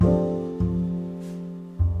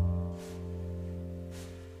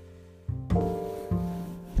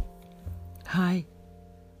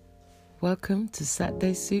Welcome to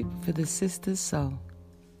Saturday Soup for the Sister's Soul.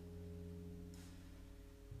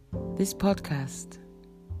 This podcast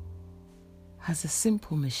has a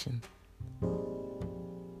simple mission: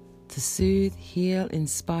 to soothe, heal,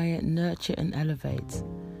 inspire, nurture and elevate.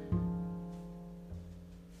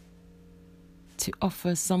 To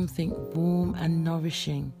offer something warm and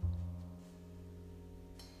nourishing.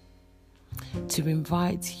 To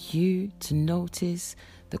invite you to notice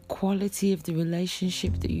the quality of the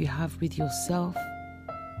relationship that you have with yourself,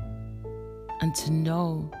 and to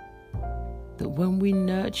know that when we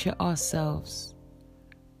nurture ourselves,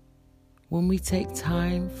 when we take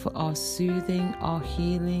time for our soothing, our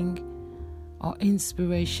healing, our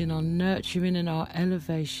inspiration, our nurturing and our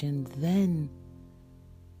elevation, then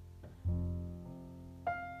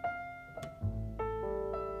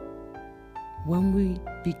when we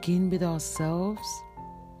begin with ourselves,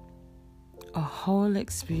 our whole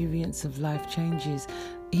experience of life changes,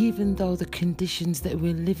 even though the conditions that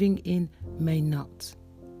we're living in may not.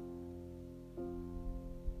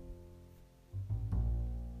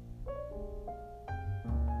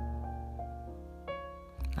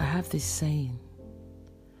 I have this saying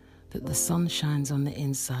that the sun shines on the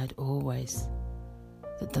inside always,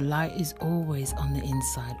 that the light is always on the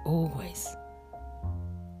inside, always.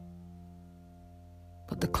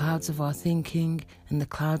 But the clouds of our thinking and the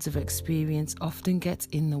clouds of experience often get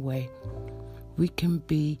in the way. We can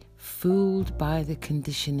be fooled by the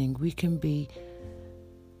conditioning. We can be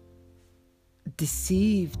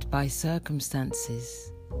deceived by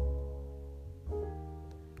circumstances.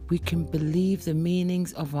 We can believe the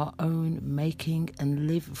meanings of our own making and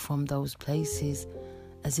live from those places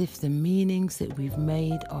as if the meanings that we've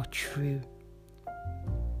made are true.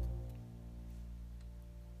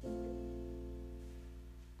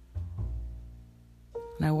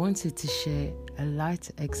 And I wanted to share a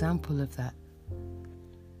light example of that.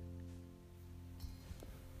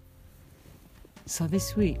 So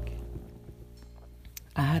this week,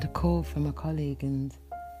 I had a call from a colleague, and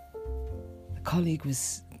the colleague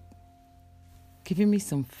was giving me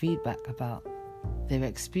some feedback about their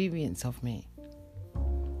experience of me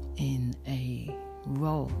in a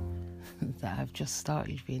role that I've just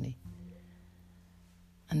started, really.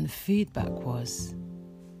 And the feedback was,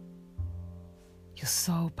 you're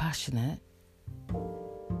so passionate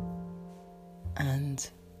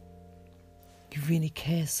and you really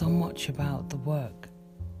care so much about the work.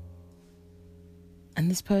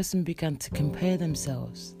 And this person began to compare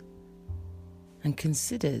themselves and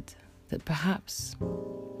considered that perhaps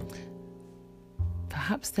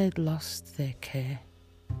they'd lost their care.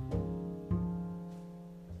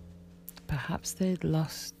 Perhaps they'd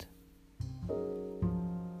lost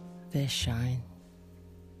their shine.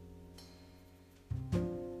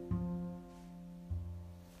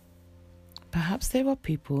 Perhaps there are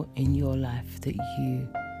people in your life that you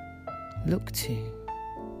look to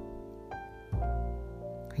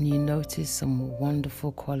and you notice some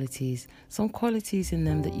wonderful qualities, some qualities in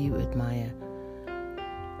them that you admire.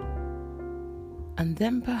 And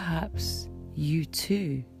then perhaps you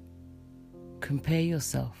too compare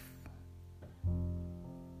yourself.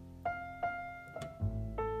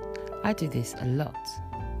 I do this a lot.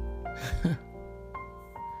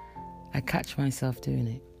 I catch myself doing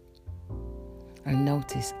it. I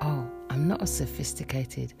notice, I'm not as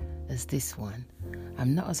sophisticated as this one.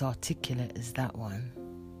 I'm not as articulate as that one.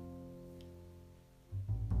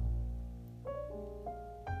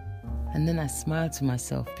 And then I smile to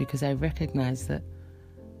myself because I recognize that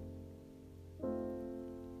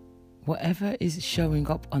whatever is showing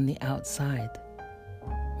up on the outside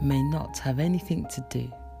may not have anything to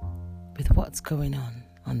do with what's going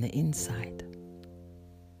on the inside.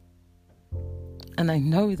 And I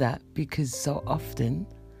know that because so often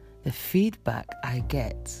the feedback I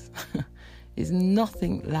get is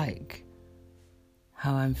nothing like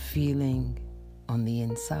how I'm feeling on the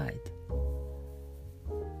inside.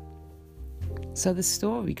 So the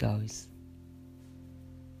story goes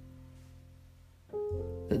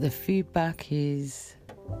that the feedback is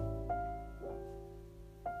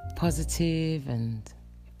positive and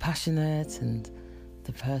passionate, and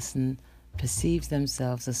the person perceives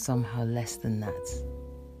themselves as somehow less than that.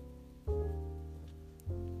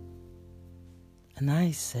 And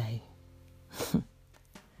I say,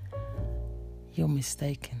 you're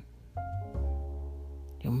mistaken.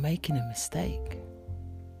 You're making a mistake.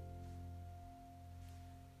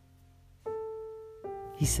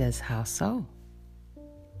 He says, how so?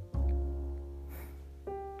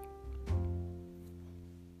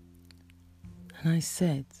 And I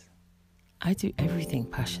said, I do everything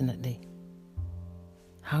passionately.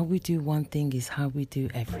 How we do one thing is how we do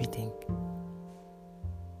everything.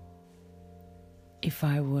 if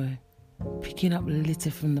I were picking up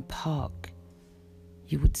litter from the park,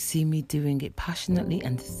 you would see me doing it passionately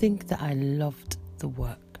and think that I loved the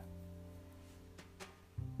work.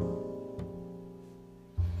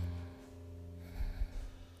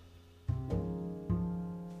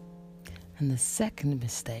 And the second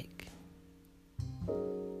mistake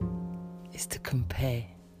is to compare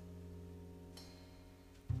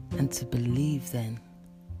and to believe then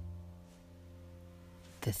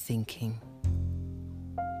the thinking.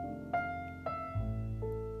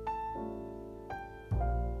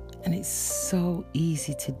 And it's so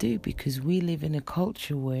easy to do because we live in a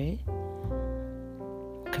culture where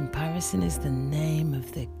comparison is the name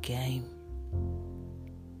of the game.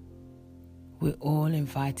 We're all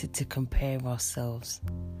invited to compare ourselves.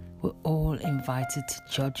 We're all invited to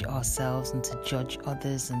judge ourselves and to judge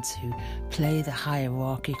others and to play the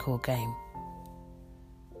hierarchical game.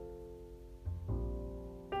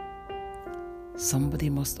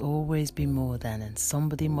 Somebody must always be more than, and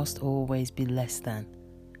somebody must always be less than.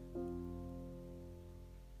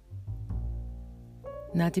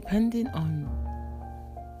 Now, depending on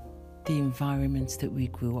the environments that we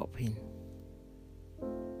grew up in,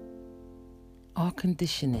 our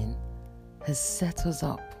conditioning has set us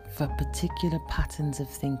up for particular patterns of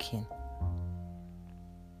thinking.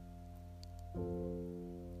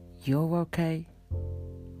 You're okay,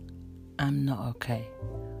 I'm not okay,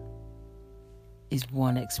 is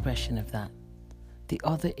one expression of that. The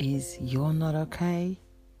other is you're not okay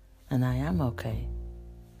and I am okay.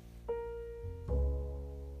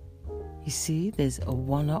 You see, there's a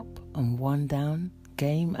one up and one down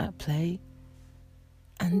game at play,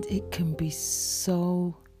 and it can be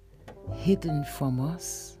so hidden from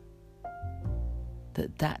us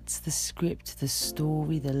that that's the script, the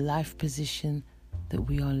story, the life position that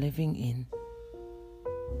we are living in.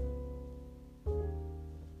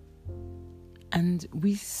 And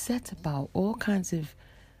we set about all kinds of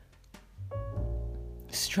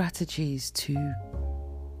strategies to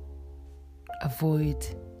avoid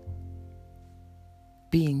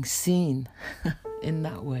being seen in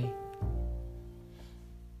that way.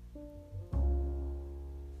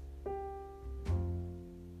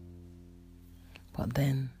 But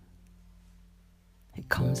then it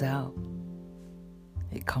comes out.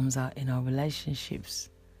 It comes out in our relationships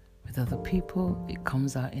with other people. It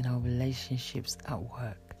comes out in our relationships at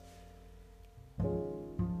work.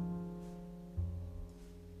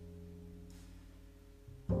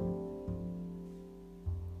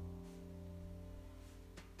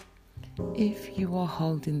 If you are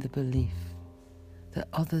holding the belief that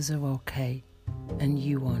others are okay and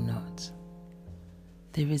you are not,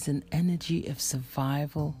 there is an energy of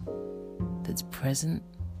survival that's present,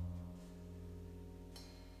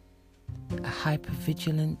 a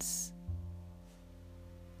hypervigilance,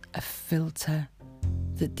 a filter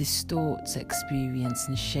that distorts experience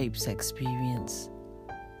and shapes experience.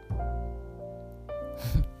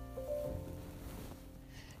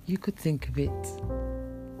 You could think of it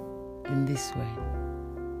in this way.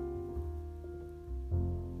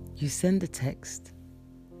 You send a text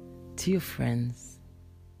to your friends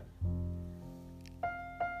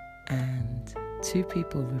and 2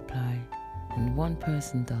 people reply and 1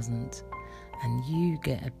 person doesn't, and you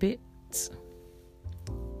get a bit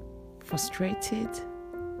frustrated,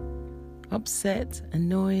 upset,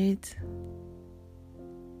 annoyed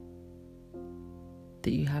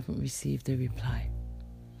that you haven't received a reply.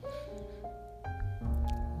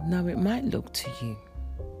 Now, it might look to you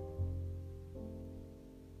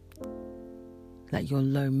like your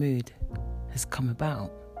low mood has come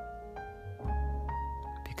about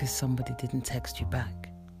because somebody didn't text you back.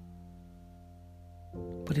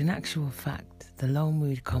 But in actual fact, the low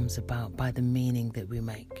mood comes about by the meaning that we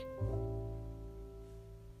make.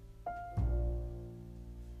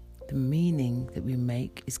 The meaning that we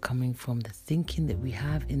make is coming from the thinking that we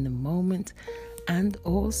have in the moment, and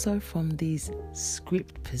also from these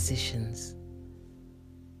script positions.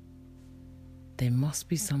 There must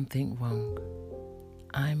be something wrong.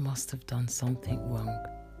 I must have done something wrong.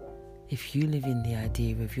 If you live in the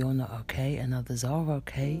idea of you're not okay and others are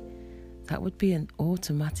okay, that would be an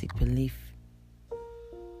automatic belief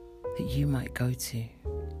that you might go to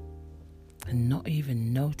and not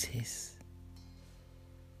even notice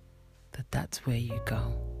that that's where you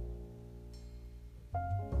go.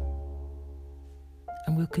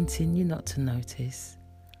 And we'll continue not to notice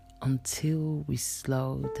until we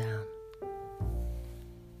slow down.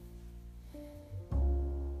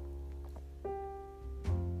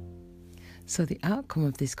 So the outcome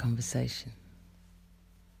of this conversation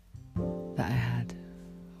that I had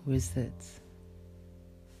was that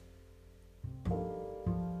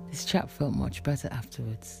This chap felt much better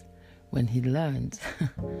afterwards when he learned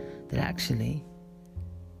that actually,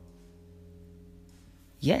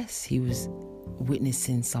 yes, he was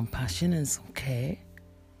witnessing some passion and some care,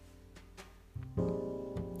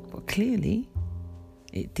 but clearly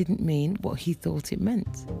it didn't mean what he thought it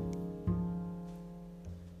meant.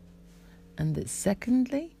 And that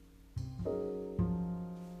secondly,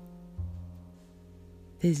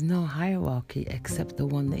 there's no hierarchy except the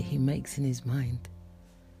one that he makes in his mind.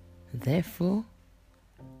 Therefore,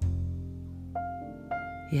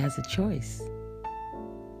 he has a choice.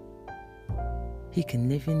 He can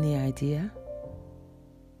live in the idea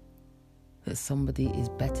that somebody is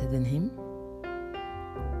better than him,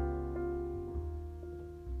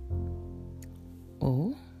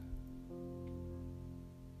 or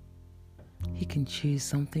he can choose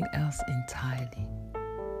something else entirely.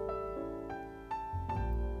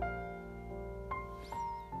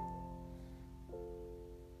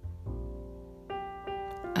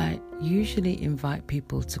 I usually invite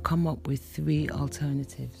people to come up with 3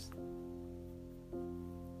 alternatives,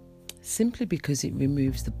 simply because it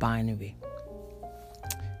removes the binary,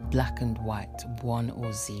 black and white, 1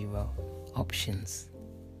 or 0 options.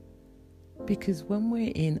 Because when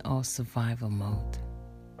we're in our survival mode,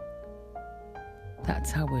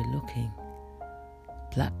 that's how we're looking.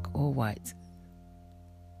 Black or white.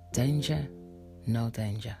 Danger, no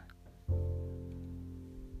danger.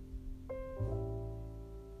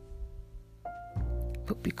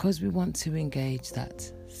 But because we want to engage that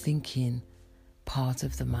thinking part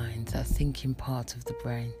of the mind, that thinking part of the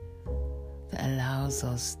brain, that allows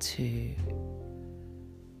us to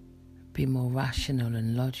be more rational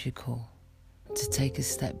and logical, to take a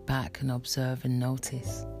step back and observe and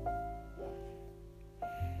notice.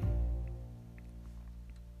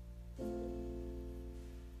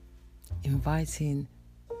 Inviting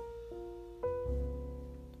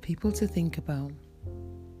people to think about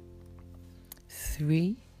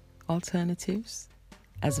 3 alternatives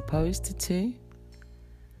as opposed to 2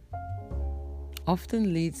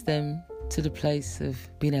 often leads them to the place of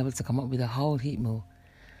being able to come up with a whole heap more.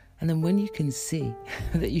 And then when you can see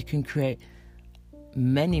that you can create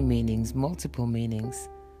many meanings, multiple meanings,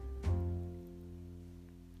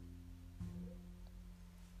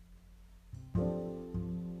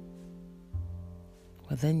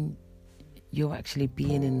 well, then you're actually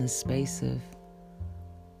being in the space of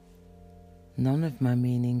none of my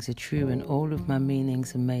meanings are true and all of my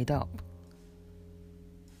meanings are made up.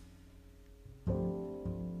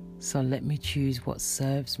 So let me choose what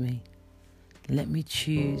serves me. Let me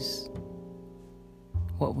choose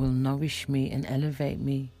what will nourish me and elevate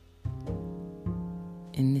me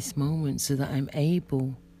in this moment so that I'm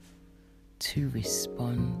able to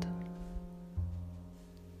respond.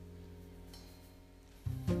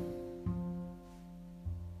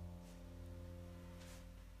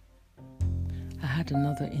 I had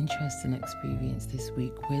another interesting experience this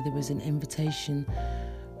week where there was an invitation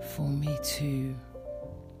for me to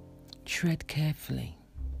tread carefully.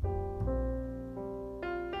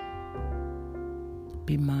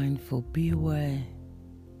 Be mindful, be aware.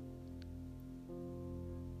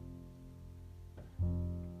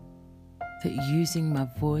 That using my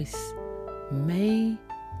voice may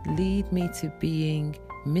lead me to being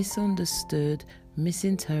misunderstood,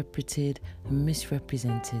 misinterpreted, and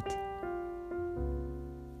misrepresented.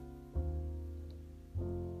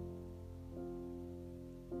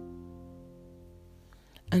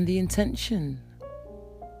 And the intention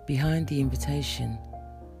behind the invitation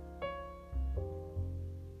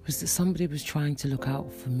was that somebody was trying to look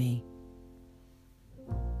out for me.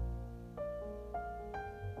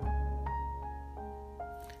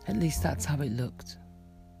 At least that's how it looked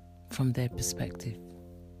from their perspective.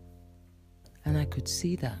 And I could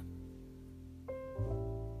see that.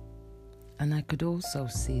 And I could also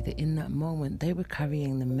see that in that moment they were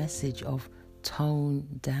carrying the message of tone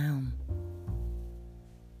down.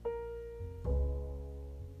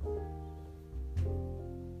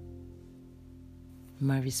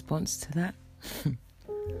 My response to that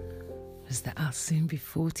was that I'll soon be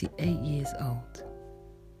 48 years old.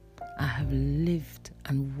 I have lived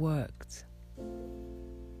and worked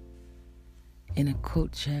in a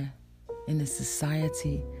culture, in a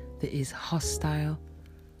society that is hostile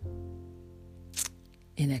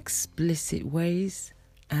in explicit ways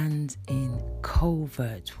and in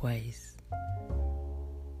covert ways,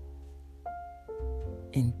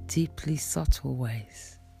 in deeply subtle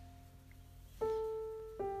ways.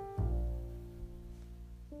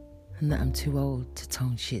 And that I'm too old to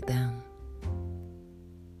tone shit down.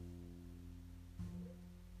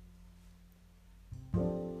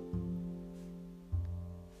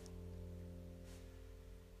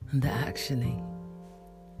 And that actually,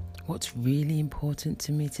 what's really important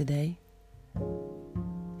to me today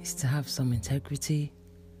is to have some integrity,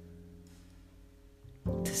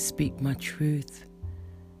 to speak my truth,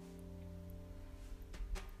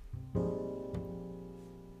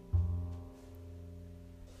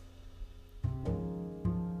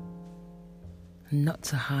 and not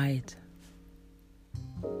to hide,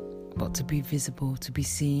 but to be visible, to be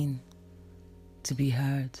seen, to be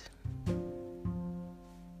heard.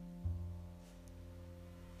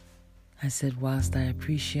 I said, whilst I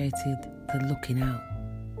appreciated the looking out,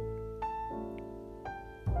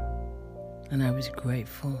 and I was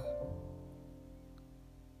grateful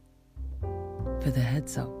for the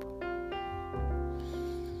heads up,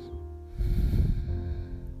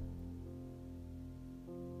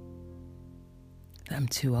 that I'm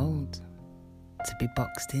too old to be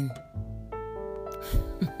boxed in.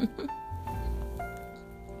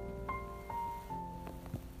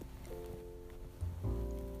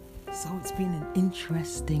 So it's been an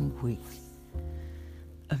interesting week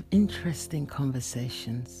of interesting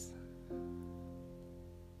conversations.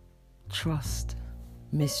 Trust,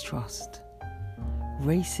 mistrust,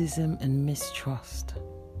 racism and mistrust.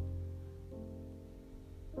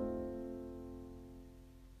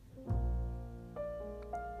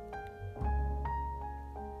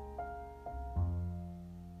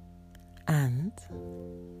 And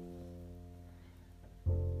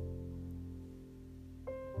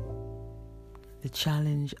the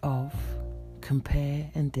challenge of compare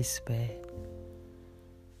and despair.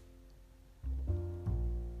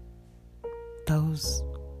 Those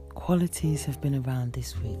qualities have been around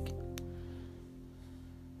this week.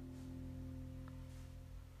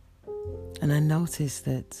 And I noticed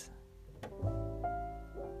that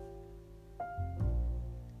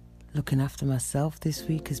looking after myself this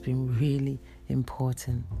week has been really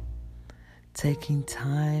important. Taking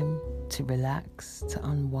time to relax, to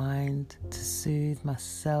unwind, to soothe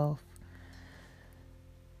myself,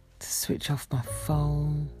 to switch off my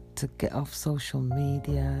phone, to get off social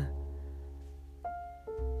media,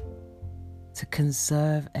 to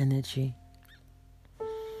conserve energy.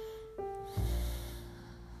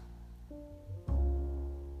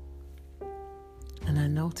 And I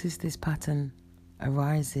notice this pattern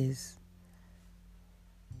arises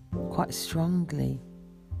quite strongly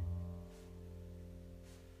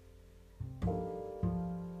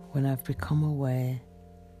when I've become aware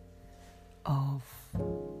of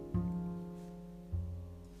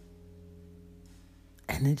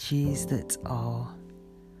energies that are,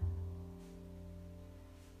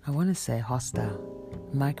 I want to say hostile,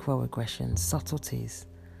 microaggressions, subtleties.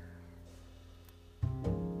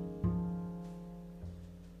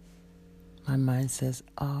 My mind says,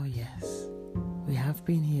 oh yes, we have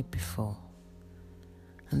been here before,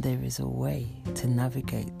 and there is a way to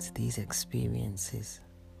navigate these experiences.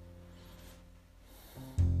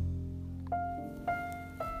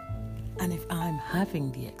 And if I'm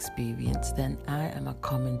having the experience, then I am a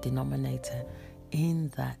common denominator in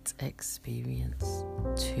that experience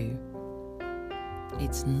too.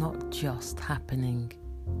 It's not just happening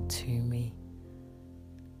to me.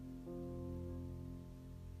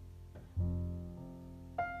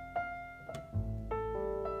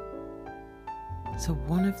 So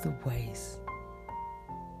one of the ways,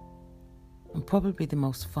 and probably the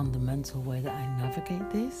most fundamental way that I navigate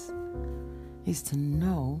this, is to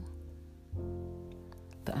know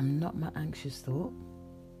that I'm not my anxious thought.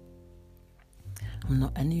 I'm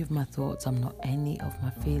not any of my thoughts. I'm not any of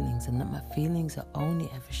my feelings. And that my feelings are only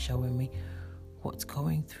ever showing me what's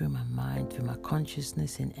going through my mind, through my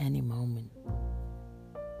consciousness in any moment.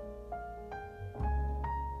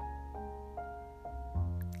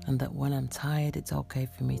 And that when I'm tired, it's okay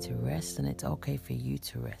for me to rest, and it's okay for you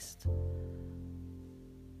to rest.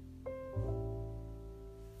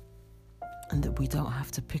 And that we don't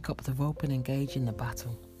have to pick up the rope and engage in the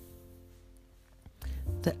battle.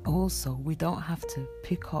 That also we don't have to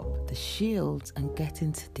pick up the shields and get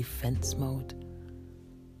into defense mode.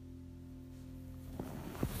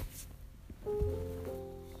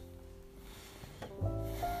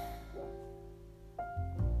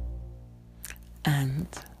 And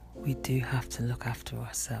we do have to look after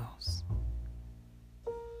ourselves.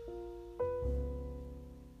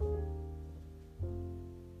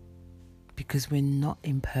 Because we're not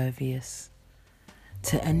impervious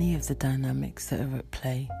to any of the dynamics that are at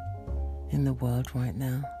play in the world right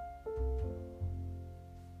now.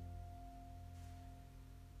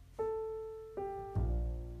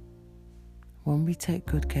 When we take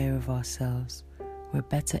good care of ourselves, we're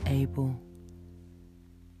better able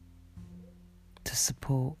to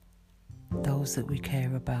support those that we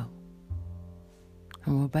care about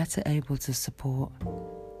And we're better able to support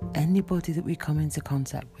anybody that we come into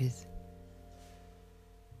contact with.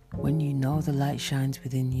 When you know the light shines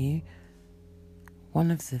within you, one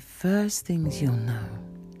of the first things you'll know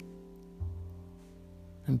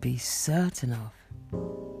and be certain of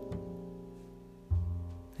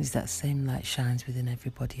is that same light shines within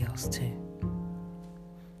everybody else too.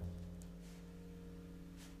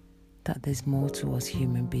 That there's more to us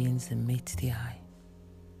human beings than meets the eye.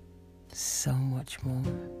 So much more.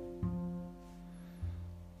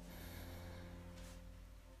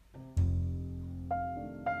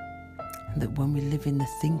 And that when we live in the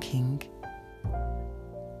thinking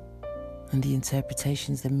and the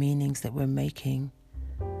interpretations, the meanings that we're making,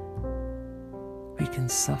 we can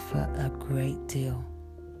suffer a great deal.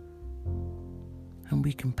 And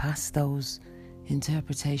we can pass those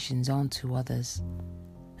interpretations on to others.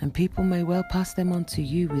 And people may well pass them on to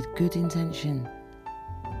you with good intention.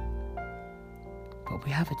 But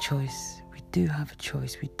we have a choice. We do have a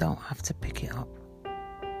choice. We don't have to pick it up.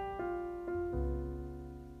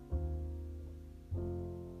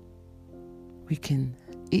 We can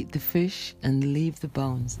eat the fish and leave the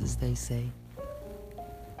bones, as they say.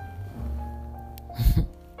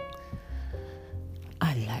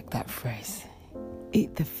 I like that phrase.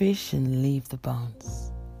 Eat the fish and leave the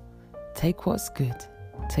bones. Take what's good.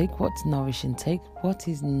 Take what's nourishing. Take what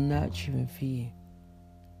is nurturing for you.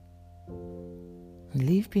 And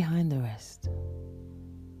leave behind the rest.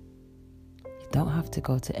 You don't have to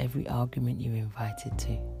go to every argument you're invited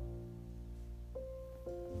to.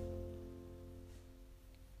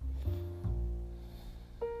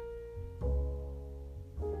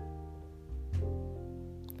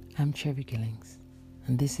 I'm Cherry Gillings,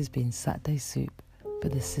 and this has been Saturday Soup for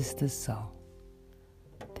the Sister's Soul.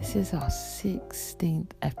 This is our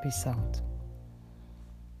 16th episode.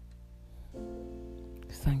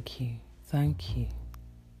 Thank you.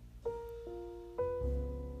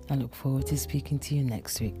 I look forward to speaking to you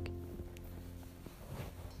next week.